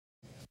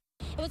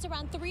It was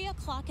around 3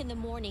 o'clock in the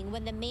morning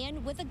when the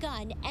man with a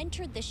gun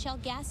entered the Shell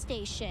gas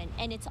station,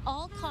 and it's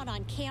all caught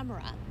on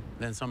camera.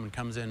 Then someone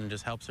comes in and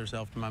just helps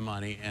herself to my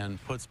money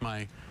and puts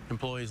my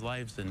employees'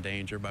 lives in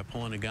danger by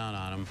pulling a gun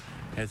on them.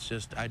 It's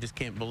just, I just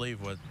can't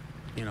believe what,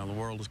 the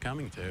world is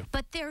coming to.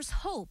 But there's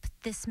hope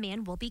this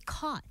man will be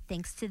caught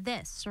thanks to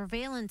this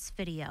surveillance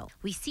video.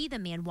 We see the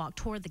man walk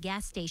toward the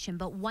gas station,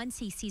 but once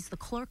he sees the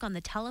clerk on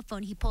the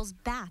telephone, he pulls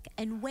back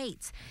and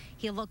waits.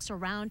 He looks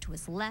around to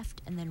his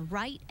left and then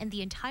right, and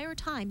the entire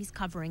time he's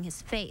covering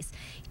his face.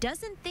 He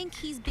doesn't think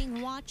he's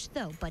being watched,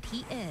 though, but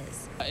he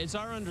is. It's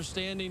our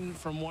understanding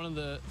from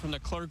the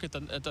clerk at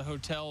the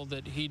hotel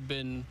that he'd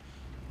been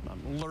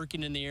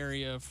lurking in the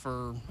area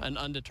for an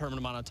undetermined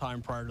amount of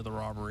time prior to the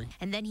robbery.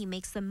 And then he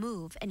makes the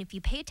move, and if you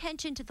pay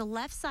attention to the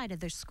left side of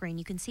the screen,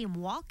 you can see him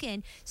walk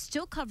in,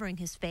 still covering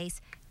his face,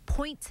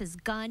 points his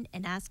gun,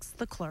 and asks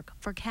the clerk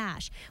for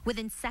cash.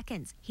 Within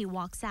seconds, he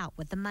walks out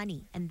with the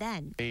money, and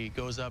then he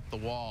goes up the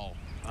wall.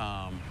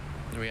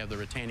 We have the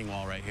retaining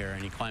wall right here,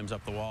 and he climbs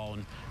up the wall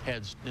and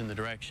heads in the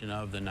direction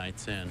of the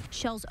Knights Inn.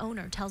 Shell's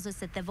owner tells us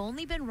that they've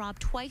only been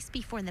robbed twice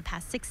before in the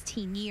past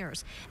 16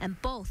 years, and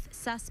both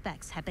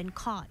suspects have been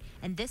caught.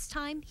 And this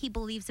time, he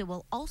believes it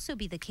will also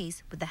be the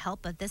case with the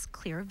help of this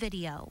clear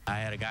video. I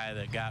had a guy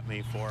that got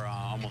me for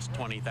almost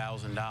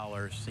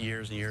 $20,000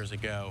 years and years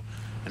ago,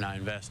 and I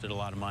invested a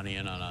lot of money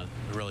in on a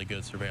really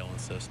good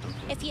surveillance system.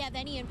 If you have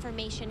any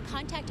information,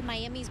 contact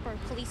Miamisburg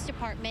Police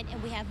Department,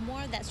 and we have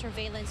more of that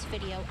surveillance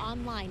video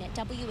online at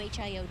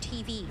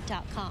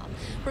WHIOTV.com.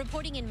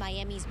 Reporting in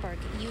Miamisburg,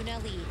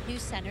 Yuna Lee,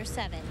 News Center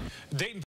 7.